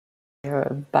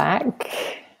You're back.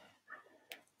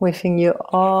 Wishing you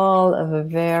all a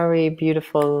very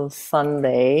beautiful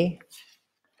Sunday.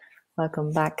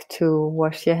 Welcome back to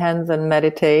Wash Your Hands and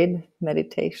Meditate.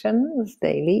 Meditations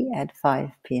daily at 5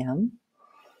 p.m.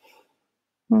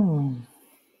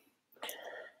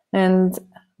 And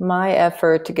my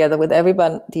effort, together with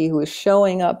everybody who is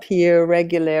showing up here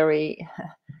regularly,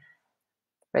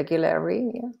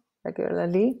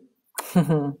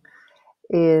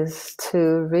 is to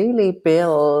really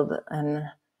build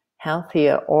a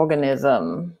healthier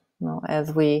organism,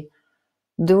 as we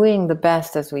doing the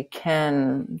best as we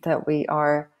can, that we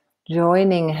are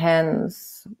joining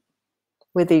hands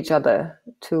with each other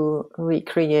to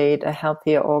recreate a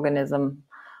healthier organism,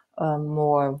 a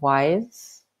more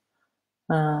wise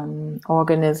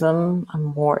organism, a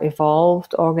more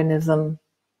evolved organism.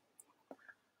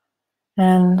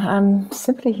 And I'm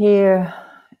simply here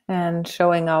and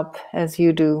showing up as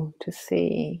you do to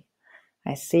see.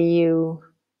 I see you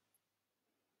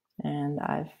and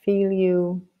I feel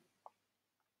you.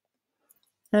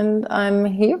 And I'm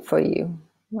here for you.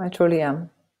 I truly am.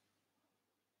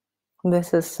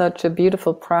 This is such a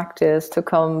beautiful practice to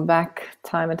come back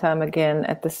time and time again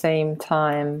at the same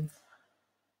time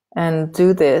and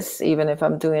do this, even if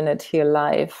I'm doing it here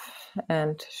live.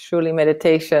 And surely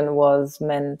meditation was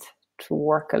meant to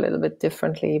work a little bit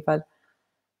differently, but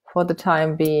for the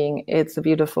time being, it's a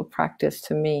beautiful practice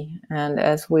to me. And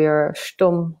as we are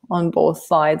stumm on both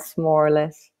sides, more or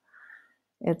less,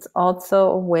 it's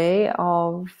also a way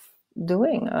of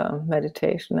doing a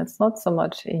meditation. It's not so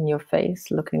much in your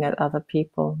face, looking at other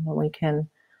people. We can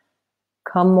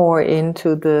come more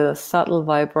into the subtle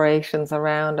vibrations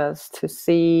around us to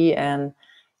see and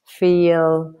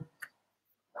feel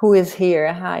who is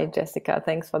here. Hi, Jessica.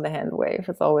 Thanks for the hand wave.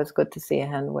 It's always good to see a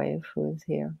hand wave. Who is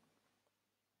here?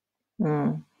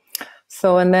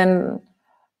 So, and then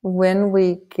when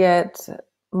we get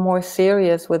more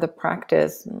serious with the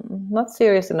practice, not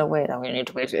serious in a way that we need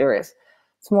to be serious.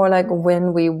 It's more like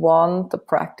when we want the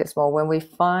practice more, when we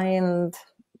find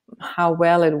how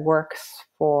well it works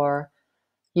for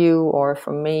you or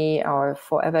for me or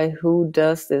for everybody who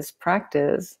does this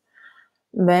practice,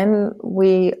 then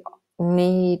we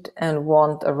need and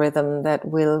want a rhythm that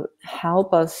will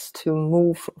help us to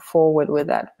move forward with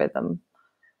that rhythm.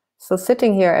 So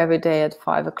sitting here every day at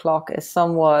 5 o'clock is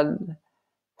somewhat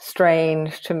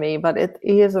strange to me, but it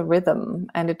is a rhythm,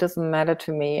 and it doesn't matter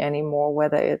to me anymore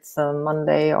whether it's a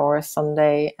Monday or a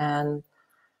Sunday, and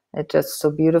it's just so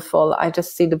beautiful. I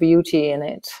just see the beauty in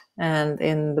it, and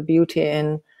in the beauty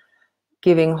in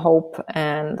giving hope,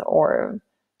 and or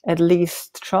at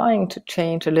least trying to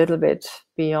change a little bit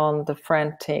beyond the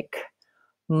frantic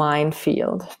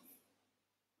minefield.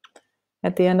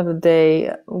 At the end of the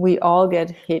day, we all get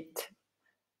hit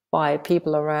by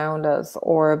people around us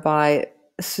or by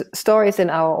stories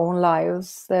in our own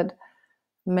lives that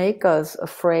make us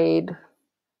afraid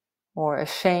or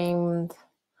ashamed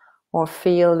or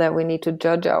feel that we need to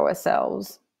judge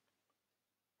ourselves.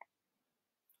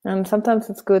 And sometimes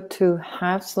it's good to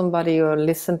have somebody or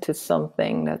listen to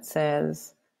something that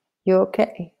says, you're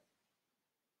okay.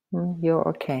 You're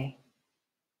okay.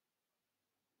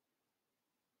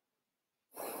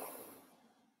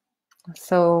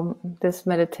 So this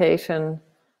meditation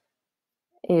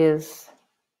is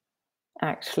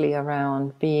actually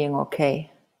around being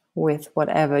okay with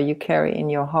whatever you carry in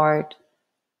your heart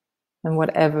and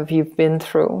whatever you've been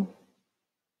through.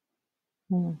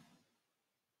 So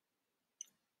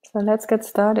let's get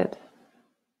started.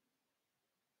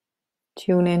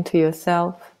 Tune into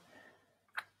yourself.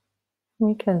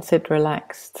 You can sit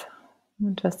relaxed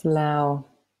and just allow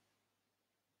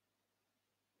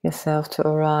yourself to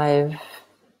arrive,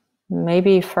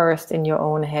 maybe first in your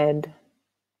own head.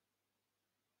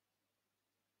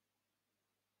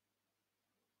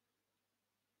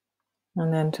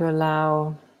 And then to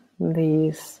allow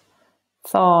these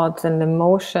thoughts and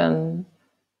emotion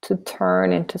to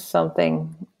turn into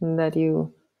something that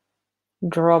you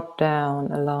drop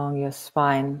down along your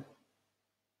spine.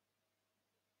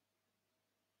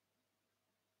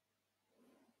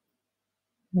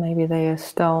 Maybe they are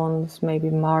stones, maybe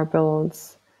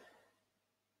marbles,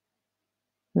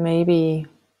 maybe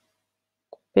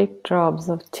big drops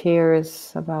of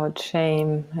tears about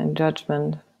shame and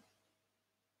judgment.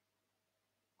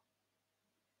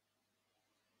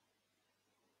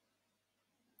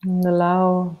 And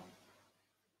allow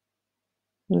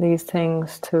these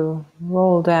things to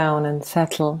roll down and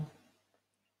settle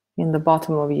in the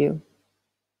bottom of you.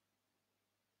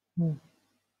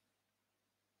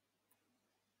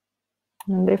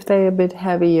 And if they're a bit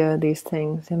heavier, these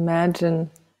things,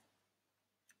 imagine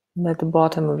That the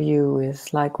bottom of you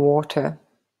is like water,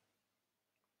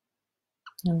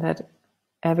 and that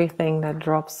everything that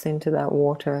drops into that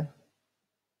water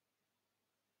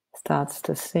starts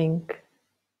to sink.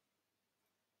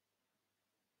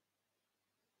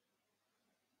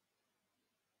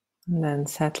 And then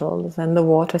settles, and the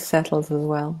water settles as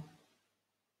well.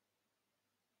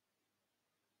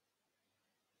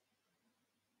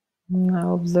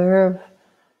 Now observe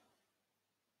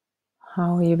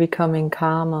how you're becoming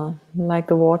calmer, like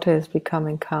the water is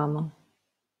becoming calmer.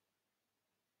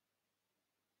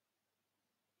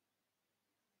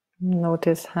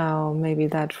 Notice how maybe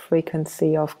that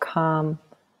frequency of calm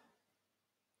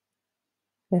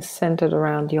is centered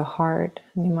around your heart.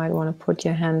 And you might want to put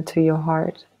your hand to your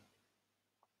heart.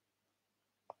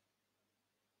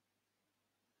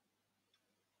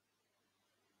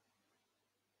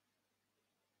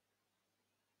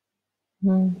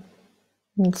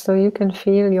 And so you can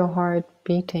feel your heart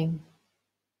beating,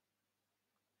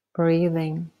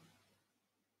 breathing,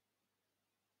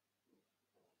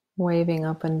 waving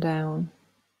up and down.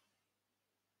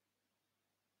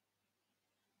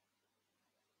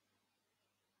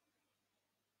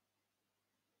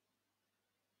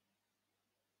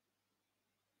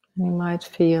 And you might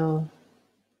feel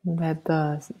that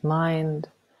the mind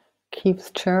keeps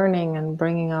churning and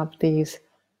bringing up these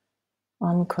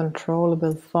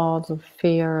uncontrollable thoughts of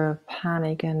fear,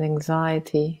 panic, and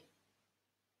anxiety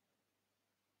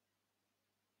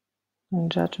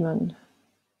and judgment.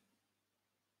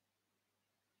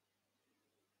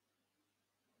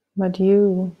 But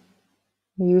you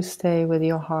stay with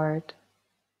your heart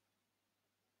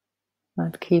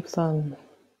that keeps on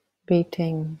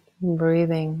beating,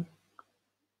 breathing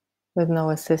with no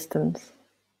assistance.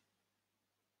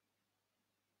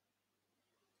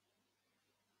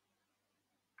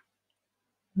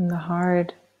 And the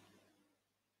heart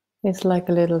is like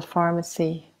a little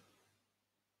pharmacy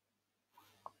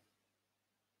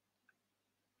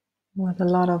with a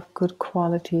lot of good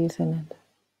qualities in it.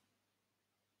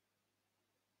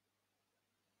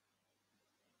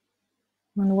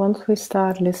 And once we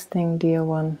start listening, dear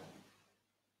one,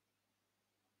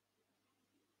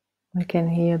 we can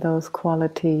hear those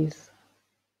qualities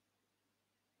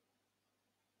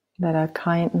that are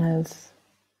kindness,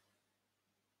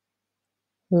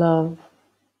 love,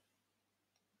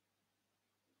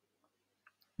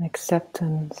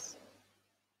 acceptance,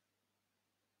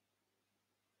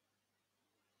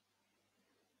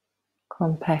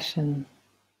 compassion,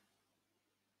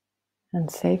 and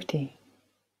safety.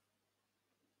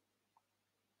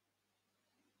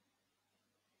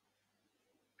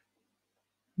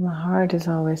 My heart is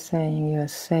always saying, you're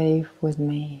safe with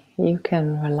me. You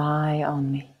can rely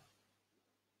on me.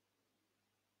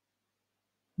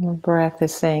 My breath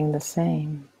is saying the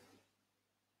same.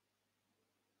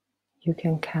 You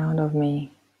can count on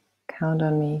me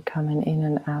coming in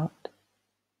and out.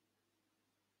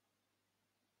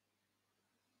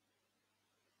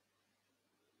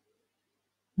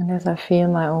 And as I feel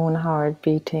my own heart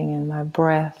beating and my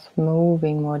breath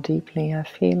moving more deeply, I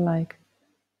feel like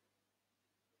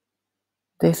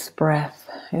this breath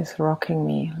is rocking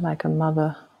me like a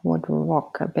mother would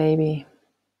rock a baby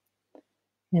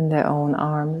in their own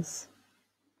arms,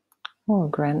 or a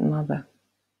grandmother.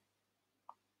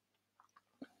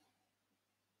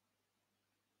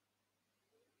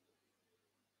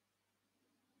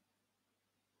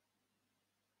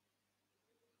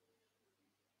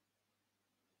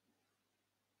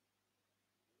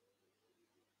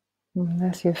 And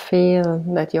as you feel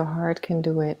that your heart can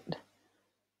do it,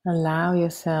 allow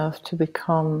yourself to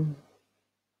become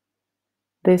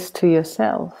this to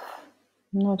yourself.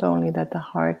 Not only that the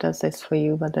heart does this for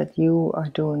you, but that you are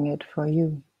doing it for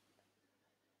you.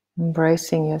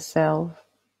 Embracing yourself,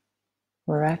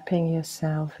 wrapping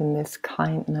yourself in this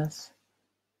kindness,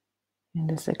 in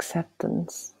this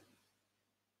acceptance.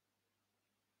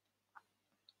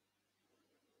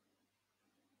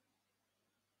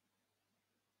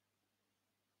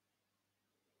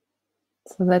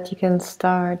 So that you can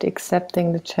start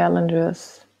accepting the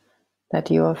challenges that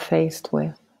you are faced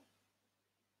with.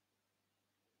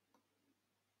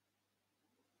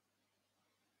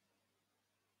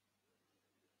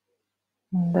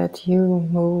 And that you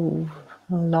move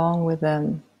along with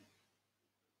them,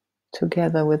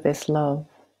 together with this love,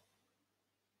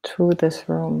 through this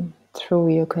room,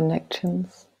 through your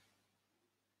connections.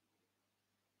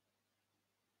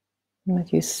 And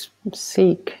that you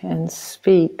seek and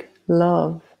speak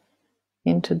love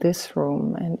into this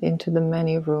room and into the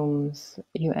many rooms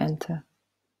you enter.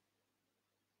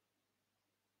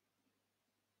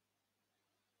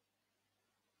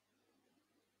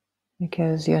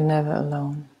 Because you're never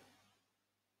alone.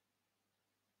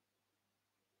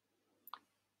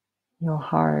 Your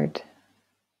heart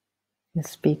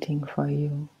is beating for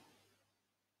you.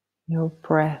 Your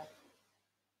breath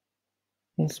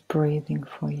is breathing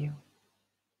for you.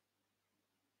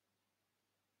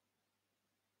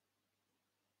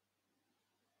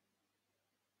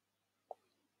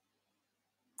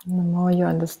 And the more you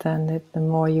understand it, the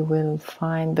more you will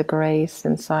find the grace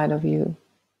inside of you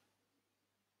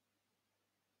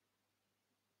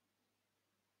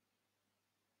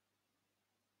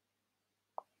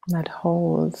that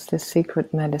holds the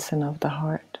secret medicine of the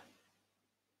heart.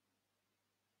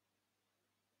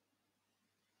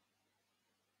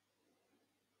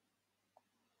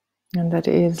 And that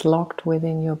is locked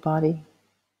within your body.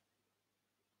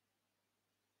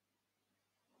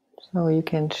 So you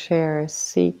can share,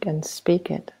 seek, and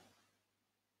speak it.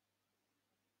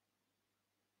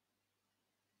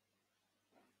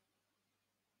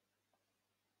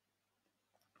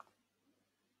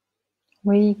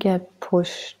 We get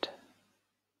pushed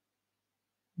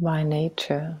by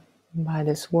nature, by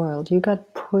this world. You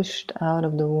got pushed out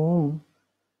of the womb.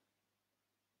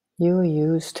 You're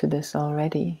used to this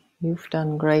already. You've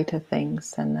done greater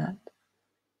things than that.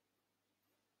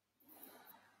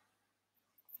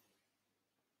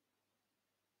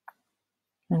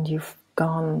 And you've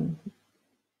gone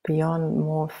beyond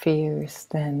more fears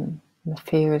than the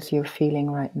fears you're feeling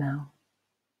right now.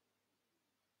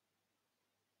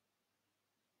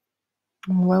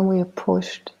 And when we're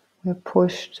pushed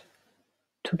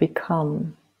to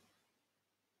become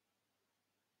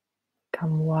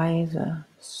wiser,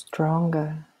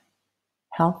 stronger,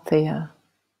 healthier.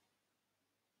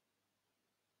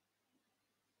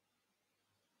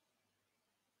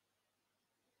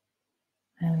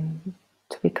 And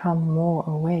to become more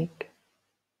awake.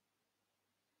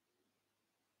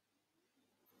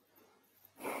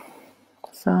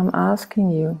 So I'm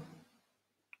asking you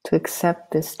to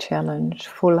accept this challenge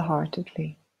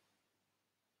full-heartedly.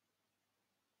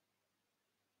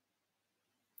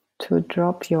 To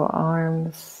drop your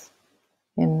arms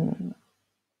in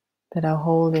that are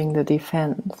holding the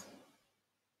defense.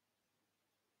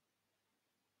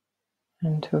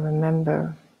 And to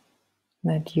remember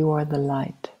that you are the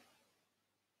light.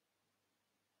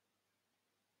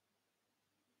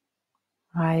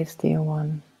 Rise, dear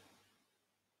one.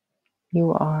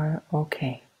 You are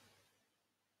okay.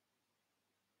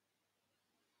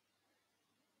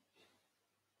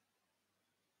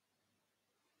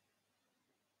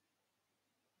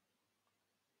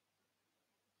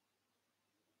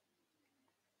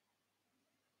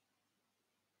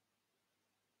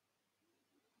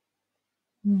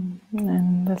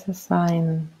 And that's a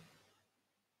sign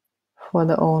for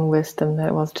the own wisdom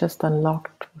that was just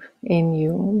unlocked in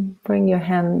you. Bring your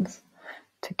hands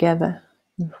together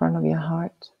in front of your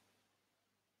heart.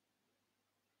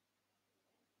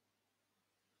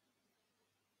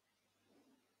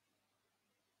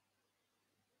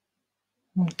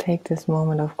 And take this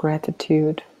moment of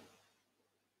gratitude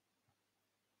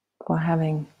for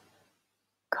having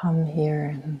come here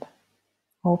and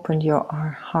opened your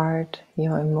heart,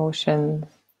 your emotions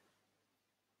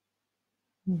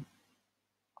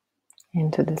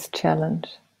into this challenge.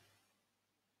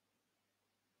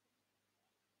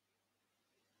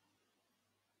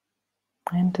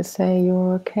 And to say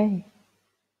you're okay.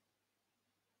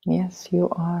 Yes, you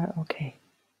are okay.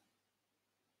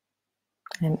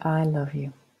 And I love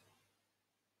you.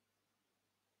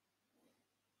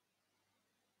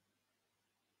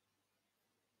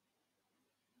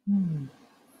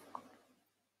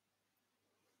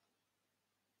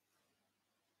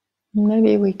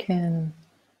 Maybe we can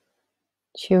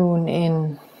tune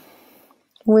in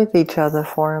with each other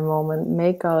for a moment,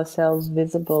 make ourselves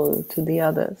visible to the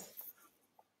others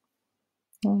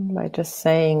by just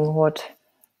saying what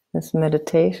this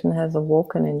meditation has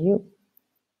awoken in you.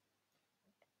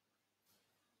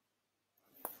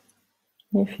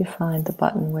 If you find the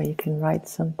button where you can write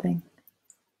something.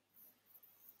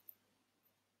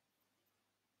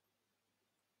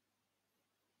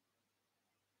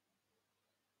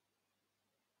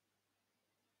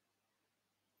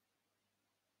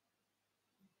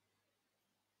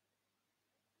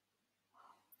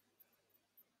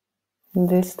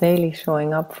 This daily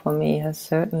showing up for me has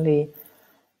certainly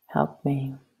helped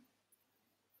me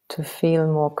to feel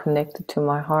more connected to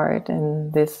my heart,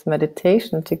 and this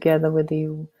meditation together with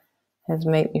you has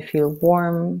made me feel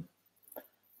warm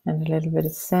and a little bit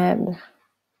sad,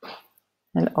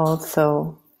 and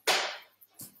also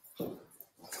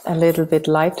a little bit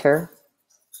lighter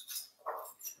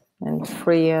and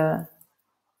freer.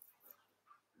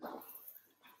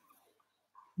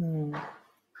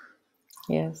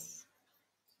 Yes.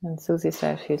 And Susie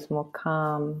says she's more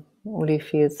calm. Uli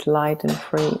feels light and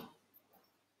free.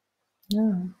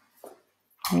 Yeah.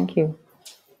 Thank you.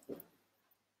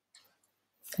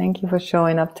 Thank you for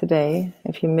showing up today.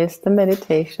 If you missed the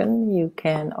meditation, you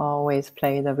can always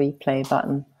play the replay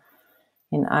button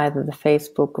in either the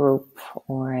Facebook group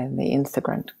or in the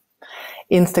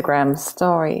Instagram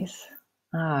stories.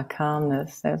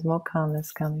 Calmness. There's more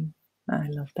calmness coming. I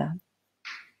love that.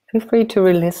 Feel free to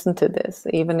re-listen to this,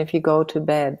 even if you go to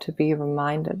bed, to be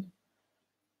reminded.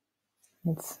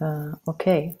 It's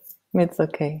okay. It's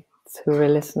okay to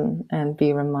re-listen and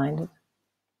be reminded.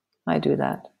 I do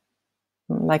that.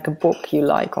 Like a book you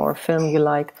like or a film you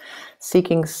like,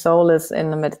 seeking solace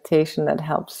in a meditation that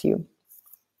helps you.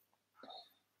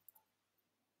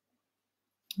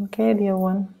 Okay, dear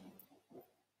one.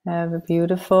 Have a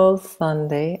beautiful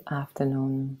Sunday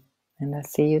afternoon, and I'll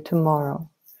see you tomorrow.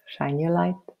 Shine your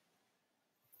light.